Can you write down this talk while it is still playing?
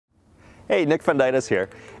Hey, Nick Fundytus here,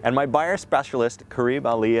 and my buyer specialist Kareem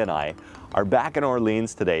Ali and I are back in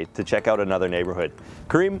Orleans today to check out another neighborhood.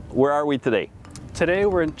 Kareem, where are we today? Today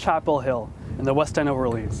we're in Chapel Hill in the west end of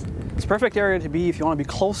Orleans. It's a perfect area to be if you want to be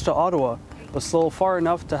close to Ottawa, but still far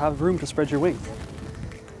enough to have room to spread your wings.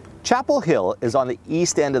 Chapel Hill is on the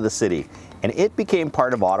east end of the city, and it became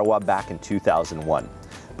part of Ottawa back in 2001.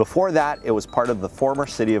 Before that, it was part of the former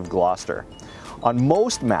city of Gloucester. On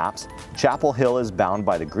most maps, Chapel Hill is bound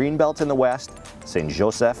by the Greenbelt in the west, Saint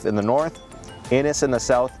Joseph in the north, Innis in the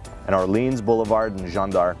south, and Orleans Boulevard and Jeanne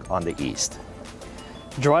d'Arc on the east.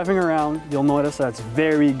 Driving around, you'll notice that it's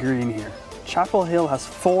very green here. Chapel Hill has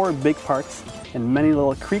 4 big parks and many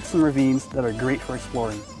little creeks and ravines that are great for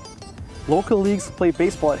exploring. Local leagues play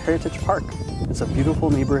baseball at Heritage Park. It's a beautiful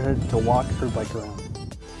neighborhood to walk or bike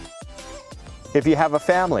around. If you have a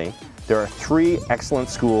family, there are 3 excellent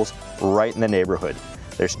schools right in the neighborhood.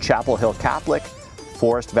 There's Chapel Hill Catholic,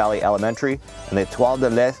 Forest Valley Elementary, and the Étoile de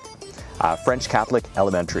l'Est French Catholic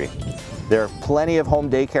Elementary. There are plenty of home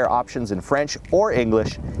daycare options in French or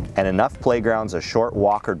English, and enough playgrounds a short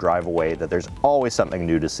walk or drive away that there's always something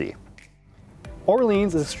new to see.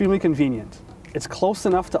 Orleans is extremely convenient. It's close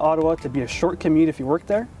enough to Ottawa to be a short commute if you work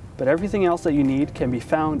there, but everything else that you need can be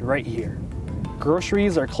found right here.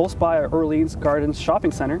 Groceries are close by at Orleans Gardens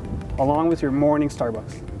Shopping Center, along with your morning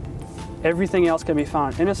Starbucks. Everything else can be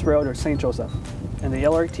found in Innis Road or Saint Joseph, and the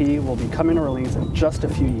LRT will be coming to Orleans in just a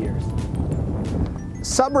few years.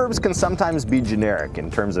 Suburbs can sometimes be generic in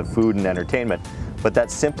terms of food and entertainment, but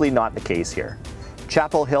that's simply not the case here.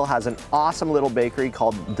 Chapel Hill has an awesome little bakery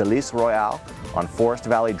called Délice Royale on Forest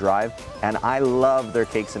Valley Drive, and I love their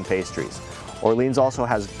cakes and pastries. Orleans also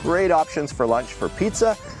has great options for lunch for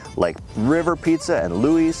pizza, like River Pizza and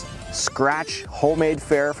Louis, Scratch homemade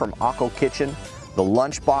fare from Akko Kitchen. The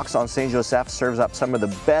Lunchbox on Saint Joseph serves up some of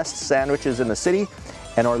the best sandwiches in the city,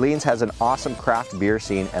 and Orleans has an awesome craft beer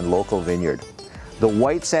scene and local vineyard. The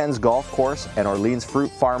White Sands Golf Course and Orleans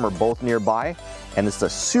Fruit Farm are both nearby, and it's a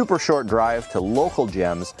super short drive to local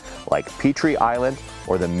gems like Petrie Island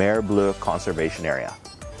or the Mer Bleu Conservation Area.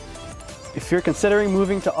 If you're considering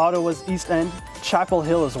moving to Ottawa's East End, Chapel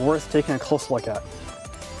Hill is worth taking a close look at.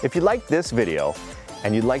 If you liked this video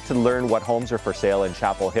and you'd like to learn what homes are for sale in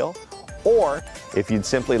Chapel Hill, or if you'd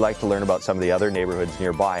simply like to learn about some of the other neighborhoods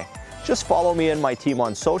nearby, just follow me and my team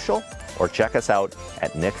on social or check us out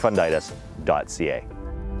at nickfundytus.ca.